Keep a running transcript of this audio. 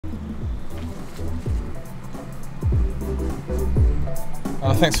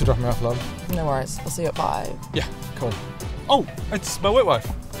Thanks for dropping me off, love. No worries. I'll see you at 5. Yeah, cool. Oh, it's my work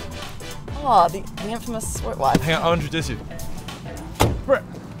wife. Oh, the infamous work wife. Hang on, I'll introduce you. Brett.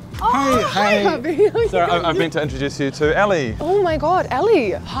 Oh, Hey. Hubby. Sorry, I meant to introduce you to Ellie. Oh my God,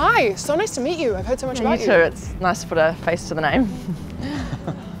 Ellie. Hi, so nice to meet you. I've heard so much about you. You too. It's nice to put a face to the name.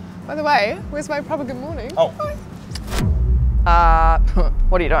 By the way, where's my proper good morning? Oh. Hi.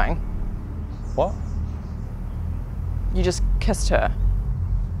 What are you doing? What? You just kissed her.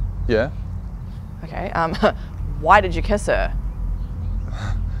 Yeah. Okay. Why did you kiss her?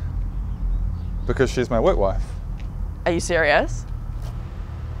 Because she's my work wife. Are you serious?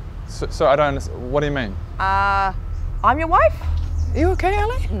 So I don't understand. What do you mean? I'm your wife? You okay,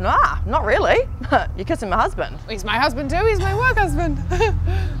 Ellie? Nah, not really. You're kissing my husband. He's my husband too, he's my work husband.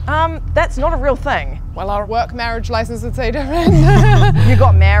 That's not a real thing. Well, our work marriage license would say different. You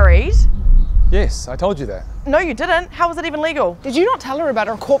got married? Yes, I told you that. No, you didn't. How was it even legal? Did you not tell her about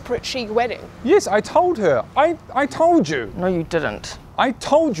our corporate chic wedding? Yes, I told her. I told you. No, you didn't. I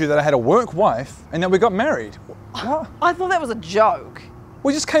told you that I had a work wife and that we got married. What? I thought that was a joke.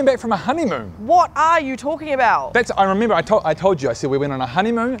 We just came back from a honeymoon. What are you talking about? I remember I told you, I said we went on a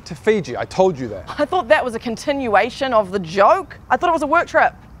honeymoon to Fiji. I told you that. I thought that was a continuation of the joke. I thought it was a work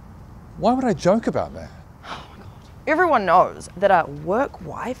trip. Why would I joke about that? Everyone knows that a work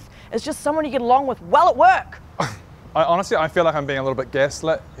wife is just someone you get along with well at work. Honestly, I feel like I'm being a little bit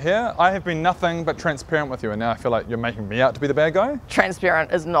gaslit here. I have been nothing but transparent with you, and now I feel like you're making me out to be the bad guy.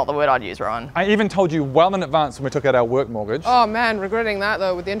 Transparent is not the word I'd use, Rowan. I even told you well in advance when we took out our work mortgage. Oh man, regretting that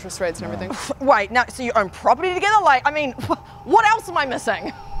though with the interest rates and everything. Wait, now, so you own property together? Like, I mean, what else am I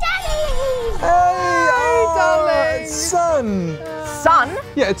missing? Daddy! Hey, darling. It's son. Son?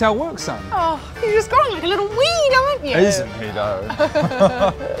 Yeah, it's our work son. Oh, you just got like a little weed, haven't you? Isn't he though?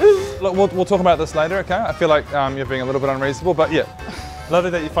 Look, we'll talk about this later, okay? I feel like you're being a little bit unreasonable, but yeah. Lovely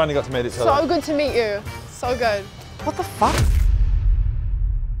that you finally got to meet each other. So good to meet you. So good. What the fuck?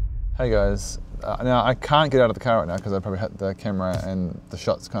 Hey guys, now I can't get out of the car right now because I probably hit the camera and the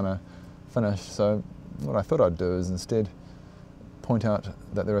shot's kind of finished. So what I thought I'd do is instead point out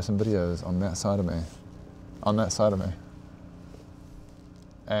that there are some videos on that side of me. On that side of me.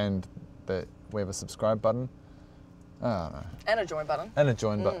 And that we have a subscribe button. I don't know. And a join button. And a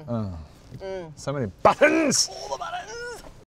join button. Oh. So many buttons! All the buttons!